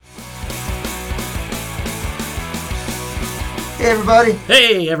Hey, everybody.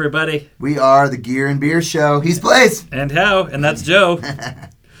 Hey, everybody. We are the Gear and Beer Show. He's Blaze. And How, and that's Joe.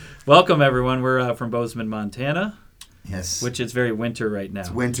 Welcome, everyone. We're from Bozeman, Montana. Yes. Which is very winter right now. It's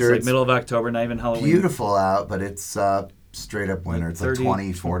winter. It's like middle of October, not even Halloween. Beautiful out, but it's straight up winter. It's like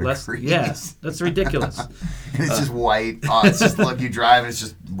 24 degrees. Yeah, that's ridiculous. And it's just white. Oh, it's just, look, you drive, it's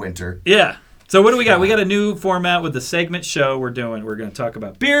just winter. Yeah. So what do we got? We got a new format with the segment show we're doing. We're going to talk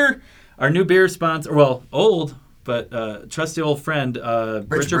about beer, our new beer sponsor, well, old, but trusty old friend,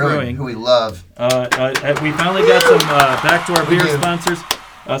 Bridger Brewing. Who we love. We finally got some back to our beer sponsors.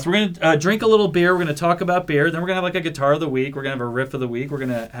 So we're going to drink a little beer. We're going to talk about beer. Then we're going to have like a guitar of the week. We're going to have a riff of the week. We're going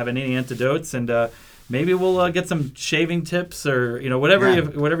to have any antidotes. And maybe we'll get some shaving tips or, whatever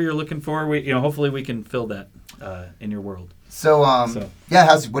you're looking for. Hopefully we can fill that in your world. So,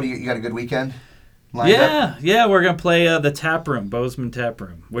 yeah, you got a good weekend? Yeah, we're going to play the Tap Room, Bozeman Tap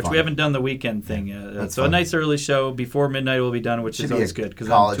Room, which Fun. We haven't done the weekend thing yet. So fun. A nice early show before midnight will be done, which is always good because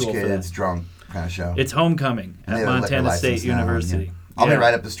college I'm too old for kids that. drunk kind of show. It's homecoming at Montana State University. Yeah. I'll be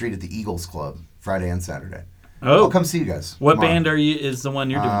right up the street at the Eagles Club Friday and Saturday. Oh, I'll come see you guys. What band is the one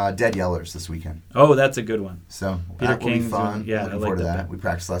you're doing? Dead Yellers this weekend. Oh, that's a good one. So Peter that will be King's fun. Yeah, looking I forward to like that. We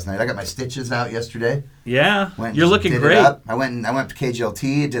practiced last night. I got my stitches out yesterday. Yeah, you're looking great. I went to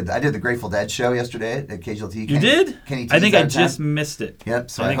KGLT. I did the Grateful Dead show yesterday at KGLT. You did? Kenny T's I think I out of town. just missed it.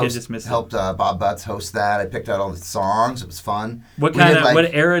 Yep. So I just missed helped Bob Butts host that. I picked out all the songs. It was fun. What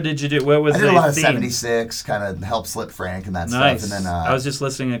era did you do? What was I did a lot of theme? 76, kind of Help Slip Frank and that nice. stuff. And then I was just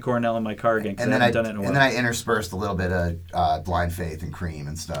listening to Cornell in my car again because I haven't done it in a while. And then I interspersed a little bit of Blind Faith and Cream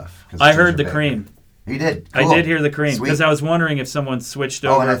and stuff. I heard the Cream. You did? Cool. I did hear the Cream because I was wondering if someone switched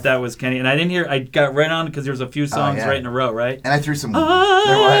over if that was Kenny. And I didn't hear. I got right on because there was a few songs right in a row, right? And I threw some.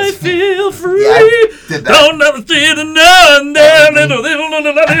 I feel free. Yeah, I did that. Don't ever see the none.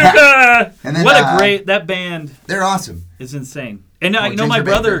 What a great that band. They're awesome. It's insane. And my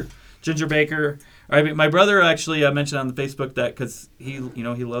brother Ginger Baker. My brother actually mentioned on the Facebook that because he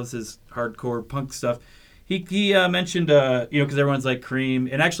loves his hardcore punk stuff. He mentioned, because everyone's like Cream.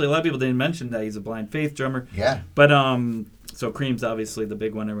 And actually, a lot of people didn't mention that he's a Blind Faith drummer. Yeah. But, so Cream's obviously the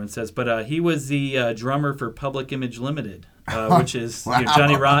big one everyone says. But he was the drummer for Public Image Limited, which is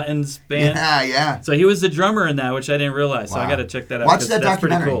Johnny Rotten's band. Yeah. So he was the drummer in that, which I didn't realize. So I got to check that out. Watch that that's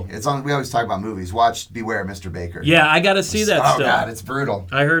documentary. Pretty cool. It's on. We always talk about movies. Watch Beware Mr. Baker. Yeah, I got to see that stuff. Oh, God, it's brutal.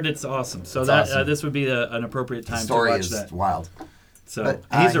 I heard it's awesome. So this would be an appropriate time to watch that. The story is wild. So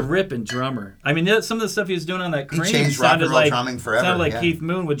he's a ripping drummer. I mean, some of the stuff he was doing on that Cream changed sounded like drumming forever. Sounded like Keith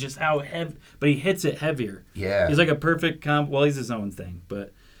Moon with just how heavy, but he hits it heavier. Yeah, he's like a perfect comp. Well, he's his own thing,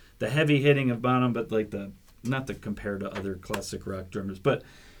 but the heavy hitting of Bonham, but like not to compare to other classic rock drummers, but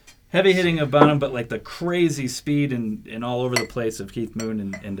heavy hitting of Bonham, but like the crazy speed and all over the place of Keith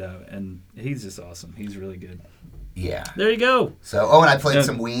Moon, and he's just awesome. He's really good. Yeah, there you go. So and I played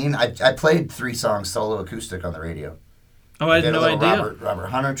some Ween. I played 3 songs solo acoustic on the radio. Oh, I had no idea. Robert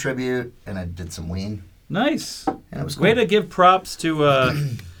Hunter tribute, and I did some Ween. Nice. And it was cool. Way to give props to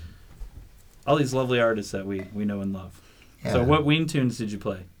all these lovely artists that we know and love. Yeah. So what Ween tunes did you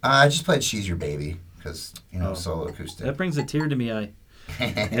play? I just played She's Your Baby, because, solo acoustic. That brings a tear to me eye.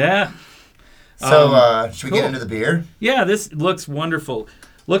 Yeah. So, should we get into the beer? Yeah, this looks wonderful.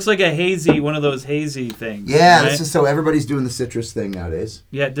 Looks like one of those hazy things. Yeah, right? This is so everybody's doing the citrus thing nowadays.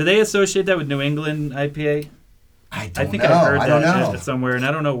 Yeah, do they associate that with New England IPA? I think I heard that somewhere, and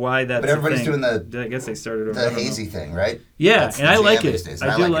I don't know why that's. But everybody's doing I guess they started over the hazy thing, right? Yeah, and I like it.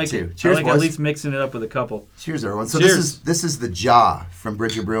 I do like it. Cheers, I like boys. at least mixing it up with a couple. Cheers, everyone. So Cheers. this is the Jaw from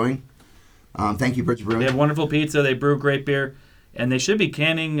Bridger Brewing. Thank you, Bridger Brewing. They have wonderful pizza. They brew great beer, and they should be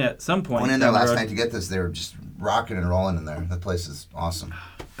canning at some point. I went in there last night to get this. They were just rocking and rolling in there. That place is awesome.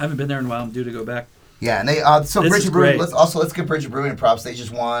 I haven't been there in a while. I'm due to go back. Yeah, and they Bridger Brewing. Let's give Bridger Brewing props. They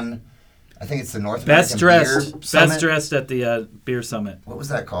just won. I think it's the North American Beer Summit. Best dressed at the Beer Summit. What was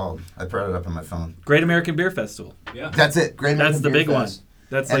that called? I brought it up on my phone. Great American Beer Festival. Yeah, that's it. Great American Beer That's the big Fest. one.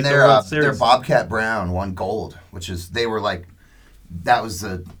 That's and like the World Series. Their Bobcat Brown won gold, which is that was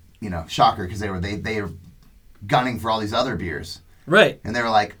a shocker because they were gunning for all these other beers. Right. And they were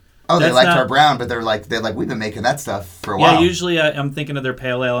like, they liked our brown, but they're like we've been making that stuff for a while. Yeah, usually I'm thinking of their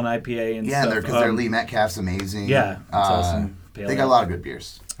pale ale and IPA and stuff. Yeah, because their Lee Metcalf's amazing. Yeah, it's awesome. They got a lot of good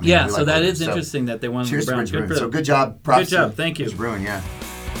beers. So that is interesting that they won the brown. Cheers, Brewing. So good job. Props good job. Thank you. Brewing, yeah.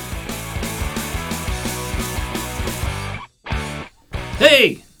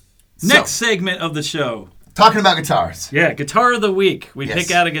 Hey, next segment of the show. Talking about guitars. Yeah, Guitar of the Week. We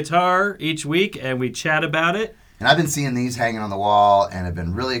pick out a guitar each week and we chat about it. And I've been seeing these hanging on the wall and have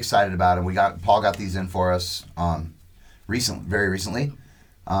been really excited about them. Paul got these in for us very recently.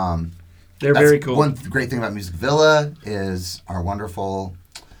 They're very cool. One great thing about Music Villa is our wonderful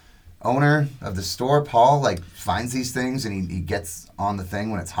owner of the store, Paul, like finds these things and he gets on the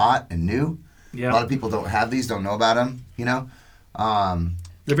thing when it's hot and new. Yeah. A lot of people don't have these, don't know about them, you know.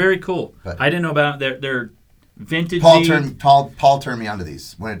 They're very cool. But I didn't know about them. They're vintage. Paul turned me onto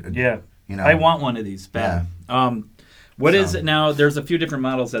these. Yeah. You know. I want one of these bad. What is it now? There's a few different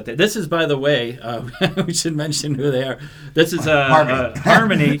models out there. This is, by the way, we should mention who they are. This is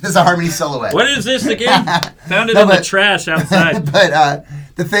Harmony. This is a Harmony silhouette. What is this again? Found it in the trash outside. But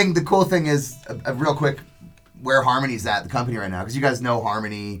the cool thing is, real quick, where Harmony's at, the company right now, because you guys know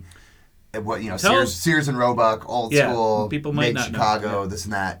Harmony, Sears and Roebuck, old school, people might made not Chicago, know. Yeah. this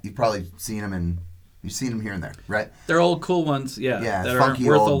and that. You've probably seen them you've seen them here and there, right? They're old cool ones, that aren't funky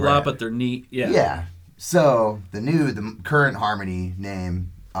worth old a lot, brand. but they're neat. Yeah. Yeah. So the current Harmony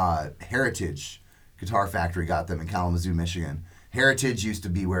name, Heritage Guitar Factory got them in Kalamazoo, Michigan. Heritage used to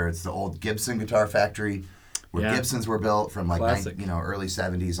be where it's the old Gibson Guitar Factory, where Gibsons were built from like early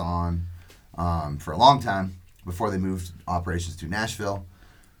 70s on, for a long time before they moved operations to Nashville.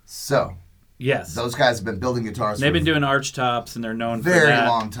 So yes, those guys have been building guitars. They've been doing arch tops, and they're known for very that.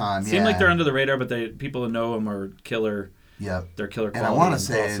 long time. Seem like they're under the radar, but people who know them are killer. Yep, they're killer quality. And I want to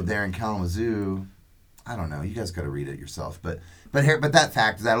say awesome. they're in Kalamazoo. I don't know. You guys got to read it yourself, but that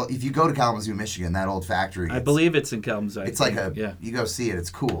fact that if you go to Kalamazoo, Michigan, that old factory, I believe it's in Kalamazoo. It's like you go see it.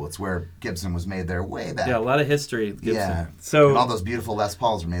 It's cool. It's where Gibson was made there way back. Yeah, a lot of history. Gibson. Yeah. So and all those beautiful Les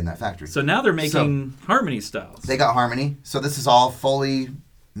Pauls were made in that factory. So now they're making Harmony styles. They got Harmony. So this is all fully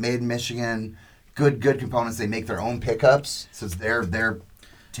made in Michigan. Good components. They make their own pickups. So it's their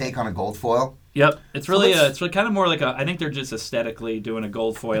take on a gold foil. Yep, it's really it's kind of more like I think they're just aesthetically doing a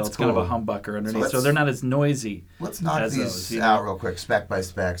gold foil. It's cool. kind of a humbucker underneath, so they're not as noisy. Let's knock these out real quick, spec by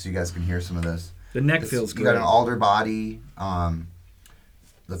spec, so you guys can hear some of this. The neck feels great. You got an alder body.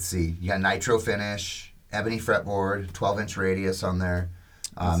 Let's see. You got nitro finish, ebony fretboard, 12-inch radius on there,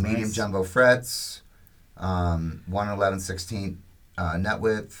 medium nice. Jumbo frets, 1 11/16 neck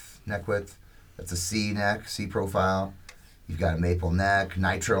width. That's a C profile. You've got a maple neck,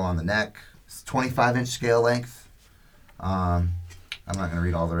 nitro on the neck. 25-inch scale length. I'm not going to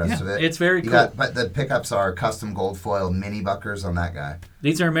read all the rest of it. It's very cool. But the pickups are custom gold foil mini buckers on that guy.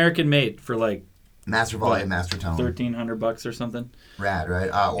 These are American made for like master volume, master tone. $1,300 or something. Rad, right?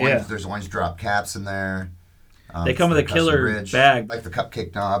 There's orange drop caps in there. They come with a killer ridge. bag. Like the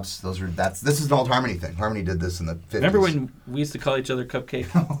cupcake knobs. This is an old Harmony thing. Harmony did this in the 50s. Remember when we used to call each other Cupcake?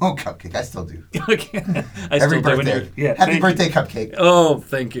 Oh, Cupcake. I still do. Every birthday. Happy birthday, Cupcake. Oh,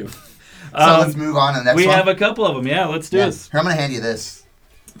 thank you. So let's move on to the next one. We have a couple of them. Yeah, let's do this. Here, I'm going to hand you this.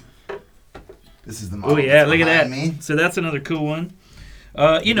 This is the model. Oh, yeah, look at that. Me. So that's another cool one.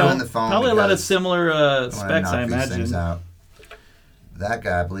 Probably a lot of similar specs, I imagine. That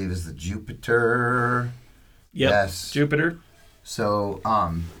guy, I believe, is the Jupiter. Yep. Yes. Jupiter. So,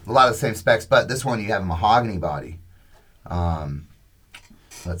 a lot of the same specs, but this one you have a mahogany body.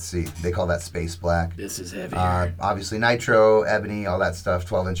 Let's see. They call that space black. This is heavier. Obviously nitro, ebony, all that stuff.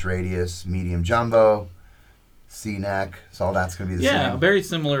 12-inch radius, medium jumbo, C-neck. So all that's going to be the same. Yeah, very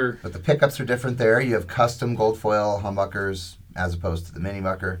similar. But the pickups are different there. You have custom gold foil humbuckers as opposed to the mini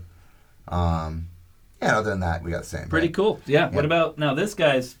bucker. Other than that, we got the same. Pretty cool. Yeah. What about now? This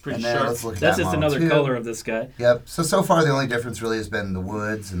guy's pretty sharp. Let's look at That's that just model another too. color of this guy. Yep. So far the only difference really has been the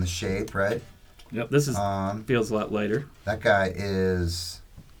woods and the shape, right? Yep. This is feels a lot lighter. That guy is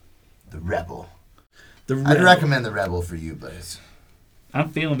the Rebel. Rebel. I'd recommend the Rebel for you, Blaze. I'm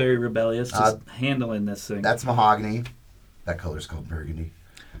feeling very rebellious just handling this thing. That's mahogany. That color's called burgundy.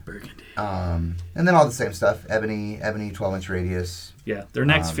 Burgundy. And then all the same stuff. Ebony, 12-inch radius. Yeah, their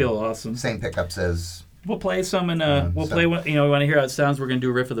necks feel awesome. Same pickups as... We'll play some, and play one. We want to hear how it sounds. We're going to do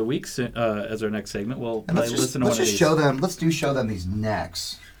a riff of the week as our next segment. We'll listen to one of these. Show them. Let's show them these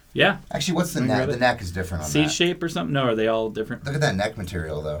necks. Yeah. Actually, what's the neck? The neck is different on that. C shape or something? No, are they all different? Look at that neck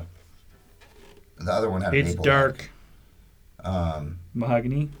material, though. The other one had it's maple dark. Neck.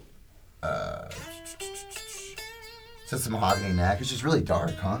 Mahogany. It's just a mahogany neck. It's just really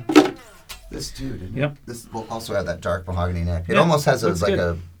dark, huh? This dude. Yep. This will also have that dark mahogany neck. It almost has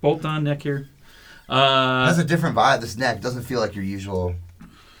a bolt-on neck here. Has a different vibe. This neck doesn't feel like your usual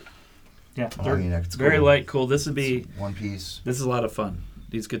mahogany neck. It's very cool. light, cool. This would be it's one piece. This is a lot of fun.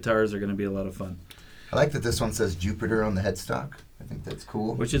 These guitars are going to be a lot of fun. I like that this one says Jupiter on the headstock. I think that's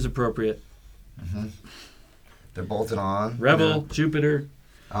cool. Which is appropriate. Mm-hmm. They're bolted on. Rebel, Jupiter.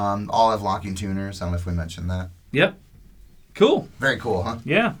 All have locking tuners. I don't know if we mentioned that. Yep. Cool. Very cool, huh?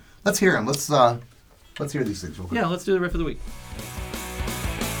 Yeah. Let's hear them. Let's hear these things real quick. Yeah, let's do the riff of the week.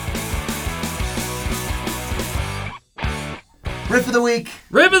 Riff of the week.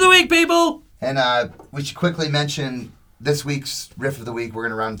 Riff of the week, people. And we should quickly mention this week's Riff of the week. We're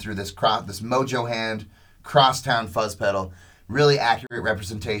going to run through this Mojo Hand Crosstown fuzz pedal. Really accurate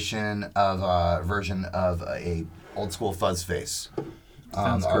representation of a version of a old school fuzz face.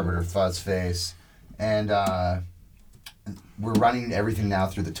 Sounds the cool. Arbiter fuzz face. And we're running everything now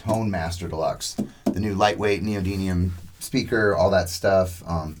through the Tone Master Deluxe. The new lightweight neodymium speaker, all that stuff.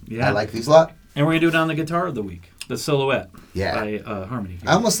 Yeah. I like these a lot. And we're going to do it on the guitar of the week. The Silhouette Yeah. by Harmony.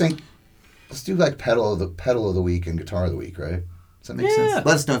 I almost think let's do like pedal of the week and guitar of the week, right? Does that make sense?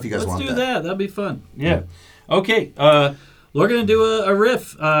 Let us know if you guys want that. Let's do that. That'd be fun. Yeah. Okay. We're gonna do a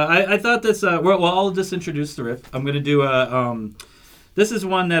riff. I thought this. Well, I'll just introduce the riff. I'm gonna do a. This is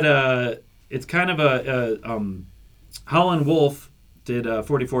one that it's kind of a Howlin' Wolf did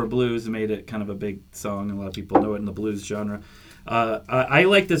 44 Blues and made it kind of a big song, and a lot of people know it in the blues genre. I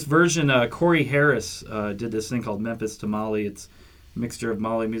like this version. Corey Harris did this thing called Memphis to Molly. It's a mixture of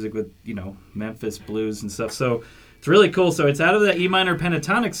Molly music with, Memphis blues and stuff. So it's really cool. So it's out of the E minor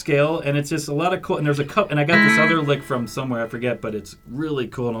pentatonic scale, and it's just a lot of cool. And there's a cup, and I got this other lick from somewhere, I forget, but it's really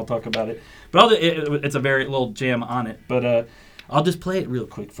cool, and I'll talk about it. But it's a very little jam on it. But I'll just play it real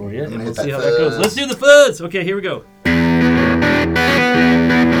quick for you, and we'll see how that goes. Let's do the fuzz. Okay, here we go.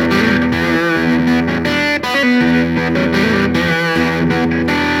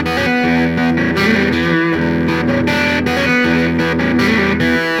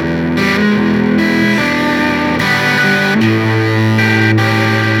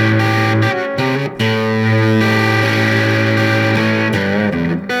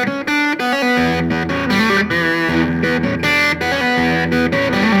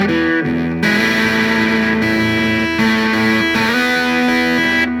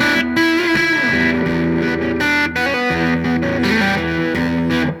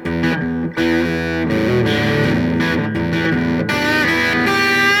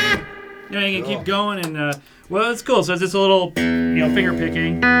 You can keep going, and well, it's cool. So it's just a little, finger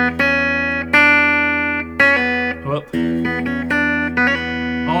picking. Well,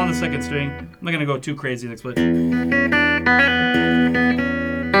 all on the second string. I'm not gonna go too crazy next split. Ending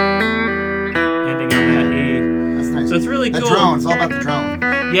on that E. That's nice. So it's really the cool. Drone. It's all about the drone.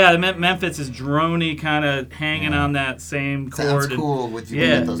 Yeah, the Memphis is droney, kind of hanging on that same chord. Sounds cool with you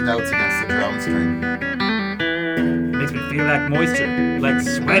yeah. get those notes against the drone string. Makes me feel like moisture, like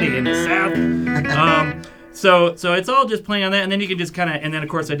sweaty in the south. So it's all just playing on that, and then you can just kind of, and then of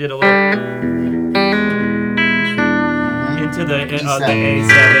course I did a little into the A7.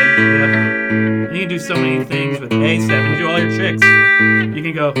 Yeah. And you can do so many things with the A7. Do all your tricks. You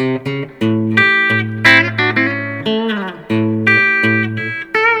can go.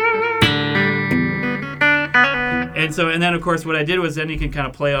 And then of course what I did was then you can kind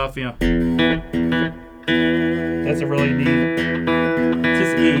of play off, That's a really neat. It's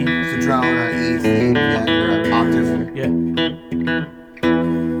just E. It's a drone or an E theme, or an octave. Yeah.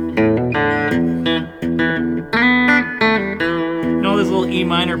 And all these little E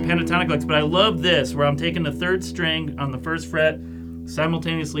minor pentatonic licks, but I love this where I'm taking the third string on the first fret,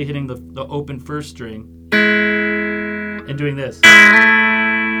 simultaneously hitting the open first string, and doing this.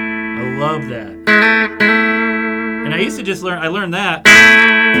 I love that. And I used to just I learned that.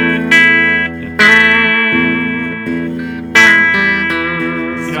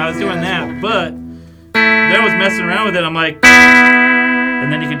 I was doing that, but then I was messing around with it. I'm like,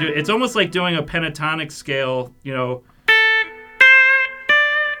 and then you can do it. It's almost like doing a pentatonic scale,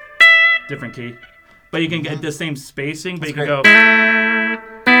 different key. But you can get the same spacing, but you can go all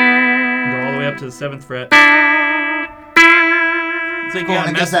the way up to the 7th fret. It's like,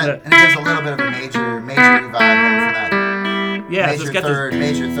 and it gives a little bit of a major vibe going from that. Yeah, major so it's got third, this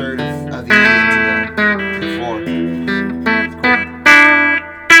major third of E into the 4.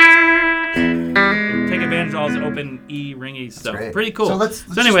 Take advantage of all this open E ringy stuff. Great. Pretty cool. So let's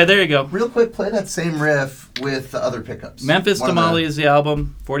anyway, there you go. Real quick, play that same riff with the other pickups. Memphis to Molly is the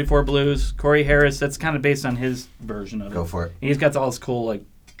album. 44 Blues. Corey Harris. That's kind of based on his version of it. Go for it. And he's got all this cool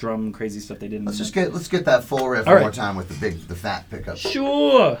drum crazy stuff they did. Let's get that full riff one more time with the fat pickup.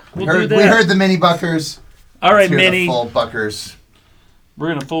 Sure. We'll do that. We heard the mini buckers. All right, Let's hear mini. the full buckers. We're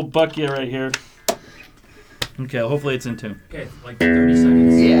gonna full buck you right here. Okay, hopefully it's in tune. Okay, like 30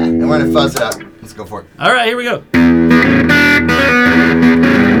 seconds. Yeah, and we're gonna fuzz it up. Let's go for it. All right, here we go. A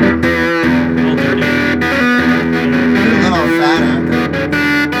little dirty. A little fatter.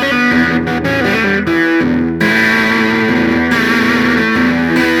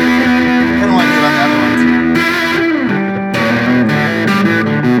 Kind of want to do it on the other ones.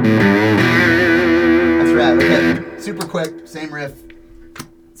 That's rad. Okay, super quick, same riff,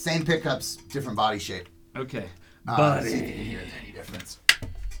 same pickups, different body shape. Okay. Buzz. See if you can hear any difference.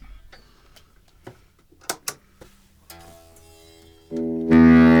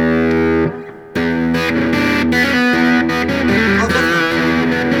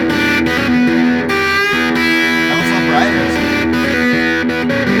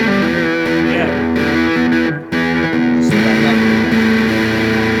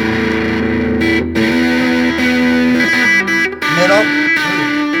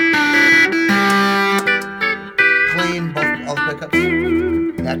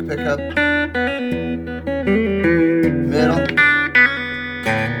 Pickup, middle,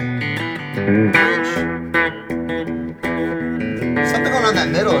 bridge. Something going on that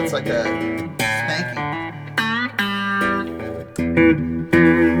middle. It's like a spanky.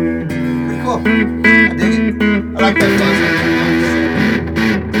 Pretty cool. I dig it. I like that fuzz.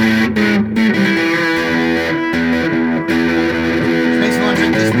 Which makes me want to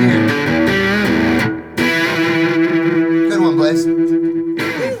drink this beer. Good one, Blaze.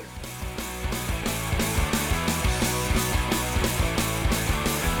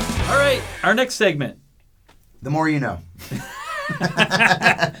 Our next segment. The more you know.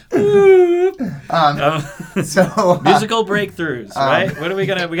 Musical breakthroughs, right? What are we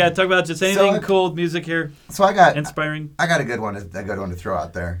gotta talk about? Just anything cool with music here? So I got inspiring. I got a good one to throw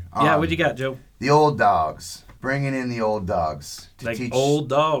out there. Yeah, what you got, Joe? The old dogs. Bringing in the old dogs to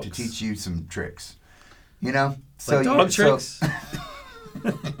teach you some tricks. You know, like dog tricks.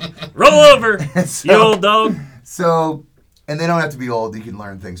 Roll over, you old dog. So, and they don't have to be old. You can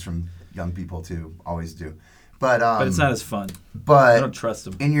learn things from young people too, always do, but it's not as fun. But I don't trust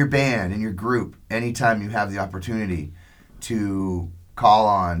them. In your band, in your group, anytime you have the opportunity to call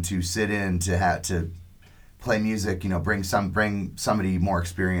on, to sit in, to play music, bring somebody more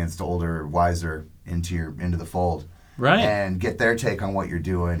experienced, older, wiser into the fold, right? And get their take on what you're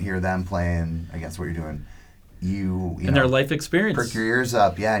doing, hear them playing against what you're doing. You and their life experience. Perk your ears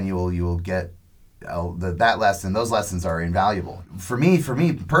up, yeah, and you will get. That lesson, those lessons are invaluable. For me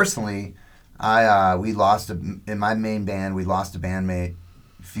personally, in my main band, we lost a bandmate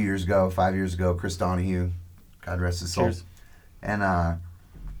a few years ago, 5 years ago, Chris Donahue, God rest his soul. Cheers. And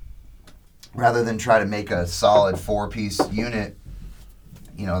rather than try to make a solid 4-piece unit,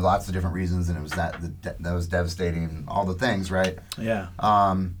 lots of different reasons, and it was that was devastating, all the things, right? Yeah.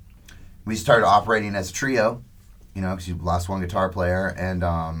 We started operating as a trio, because you lost one guitar player,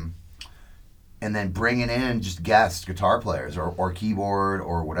 and then bringing in just guest guitar players or keyboard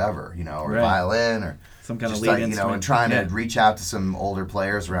or whatever, or right. Violin or some kind of lead instrument. And trying to reach out to some older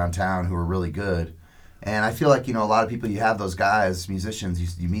players around town who are really good. And I feel like, a lot of people, you have those guys,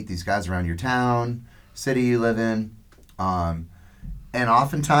 musicians, you meet these guys around your town, city you live in. And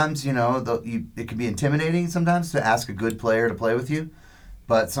oftentimes, it can be intimidating sometimes to ask a good player to play with you.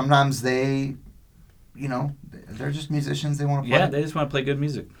 But sometimes they're just musicians, they want to play. Yeah, they just want to play good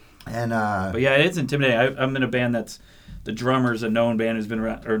music. And but yeah, it's intimidating. I'm in a band that's the drummer's a known band who's been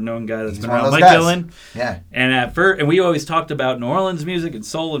around, or known guy that's been around, Mike Gillen. Yeah. And we always talked about New Orleans music and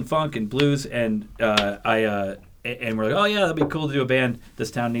soul and funk and blues, and and we're like, oh yeah, that'd be cool to do a band. This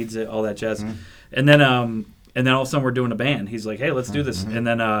town needs it, all that jazz. Mm-hmm. And then all of a sudden we're doing a band. He's like, hey, let's do this. Mm-hmm. And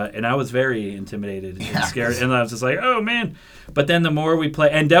then and I was very intimidated and scared. And I was just like, oh, man. But then the more we play,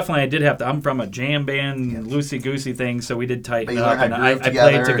 and definitely I did have to, I'm from a jam band, loosey-goosey thing, so we did tighten up. And I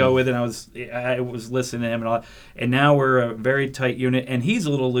played to go with it, and I was listening to him and all that. And now we're a very tight unit, and he's a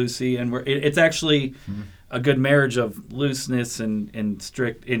little loosey, and it's actually a good marriage of looseness and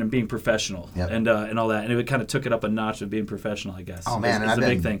strict and being professional and all that. And it kind of took it up a notch of being professional, I guess. Oh, man. It's a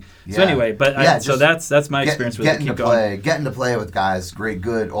big thing. Yeah. So anyway, so that's my experience with it. Keep going. Getting to play with guys, great,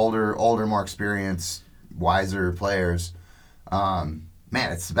 good, older, more experienced, wiser players. Man,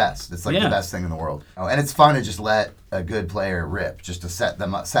 it's the best. It's like the best thing in the world. Oh, and it's fun to just let a good player rip, just to set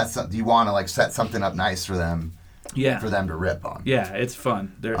them up. You want to set something up nice for them. Yeah. For them to rip on. Yeah, it's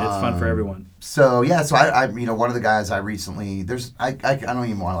fun. It's fun for everyone. So I one of the guys I recently I don't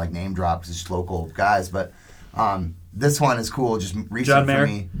even want to name drop because it's just local guys, but this one is cool. Just recent John for Mayer?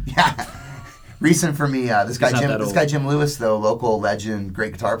 Me. Yeah, recent for me. This guy Jim Lewis, though, local legend,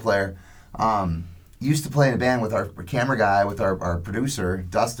 great guitar player. Used to play in a band with our camera guy, with our producer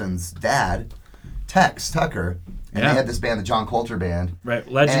Dustin's dad, Tex Tucker. And they had this band, the John Coulter Band. Right,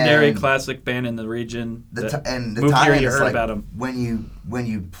 legendary classic band in the region. The time you heard about them. When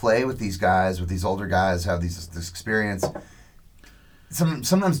you play with these guys, with these older guys, have this experience.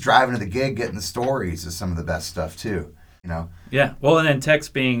 Sometimes driving to the gig, getting the stories is some of the best stuff too. Yeah, well, and then Tex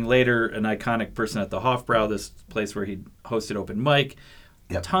being later an iconic person at the Hofbrau, this place where he hosted open mic.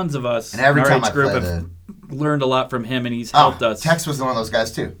 Yep. tons of us And every in our time age I group play have learned a lot from him, and he's helped us. Tex was one of those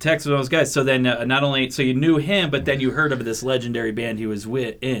guys too. Tex was one of those guys. So then, not only so you knew him, but then you heard of this legendary band he was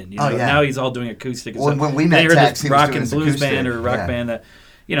in. You know? Now he's all doing acoustic. Well, when we then met you heard Tex, this he was rock doing and his blues acoustic. band or rock band that.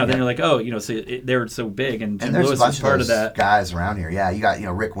 Then you're like, so they're so big, and Jim there's Lewis a bunch was part of of those that. guys around here. Yeah, you got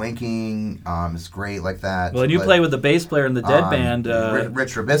Rick Winking. Is great like that. Well, and you play with the bass player in the Dead band.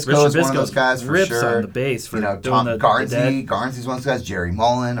 Rich Ribisco is one of those guys for rips sure. on the bass for doing Tom the Garnsey. Dead. Garnsey's one of those guys. Jerry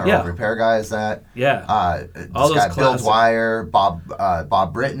Mullen, our old repair guy, is that. Yeah. All those guys. Bill Dwyer,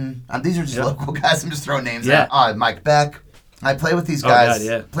 Bob Britton. These are just local guys. I'm just throwing names out. Mike Beck. I play with these guys.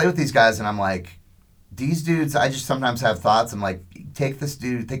 Play with these guys, and I'm like, these dudes. I just sometimes have thoughts. I'm like, take this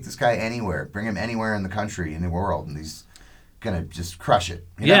guy anywhere, bring him anywhere in the country, in the world, and he's gonna just crush it.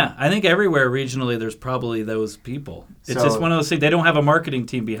 Yeah, I think everywhere regionally there's probably those people. It's just one of those things. They don't have a marketing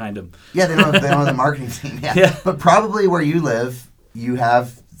team behind them. Yeah, they don't have the marketing team. Yeah. But probably where you live, you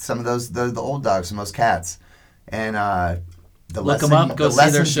have some of those the old dogs, some of those cats, and look them up. Go see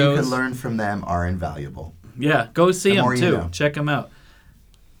their shows. You can learn from them are invaluable. Yeah, go see them too. Know. Check them out.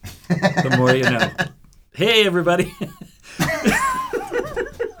 The more you know. Hey, everybody.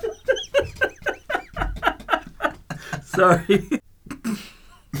 Sorry.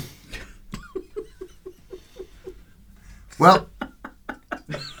 Well,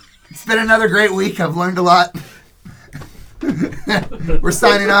 it's been another great week. I've learned a lot. We're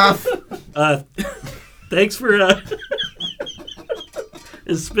signing off. Thanks for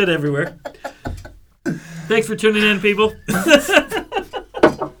There's spit everywhere. Thanks for tuning in, people.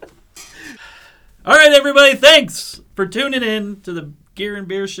 All right, everybody. Thanks for tuning in to the Gear and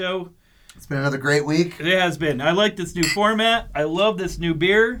Beer Show. It's been another great week. It has been. I like this new format. I love this new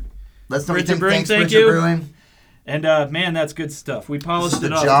beer. Let's know Richard Brewing. Thanks, Richard Brewing. And man, that's good stuff. We polished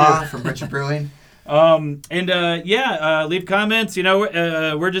it off. The Jaw from Richard Brewing. Leave comments.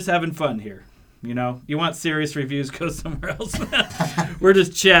 We're just having fun here. You want serious reviews, go somewhere else. We're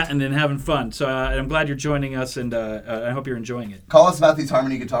just chatting and having fun. So I'm glad you're joining us, and I hope you're enjoying it. Call us about these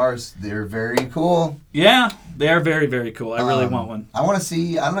Harmony guitars. They're very cool. Yeah, they are very, very cool. I really want one. I want to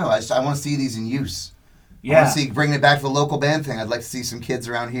see, I don't know, I want to see these in use. Yeah. I want to see, bringing it back to the local band thing. I'd like to see some kids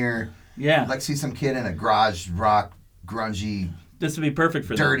around here. Yeah. I'd like to see some kid in a garage rock, grungy, this would be perfect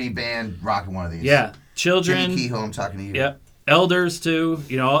for dirty band rocking one of these. Yeah. Children. Jimmy Kehoe, I'm talking to you. Yep. Elders too,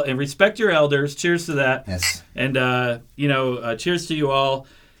 and respect your elders. Cheers to that. Yes. And cheers to you all.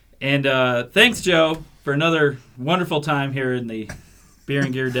 And thanks, Joe, for another wonderful time here in the Beer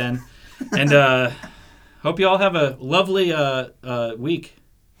and Gear Den. And hope you all have a lovely week.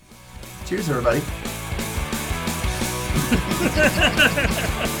 Cheers, everybody.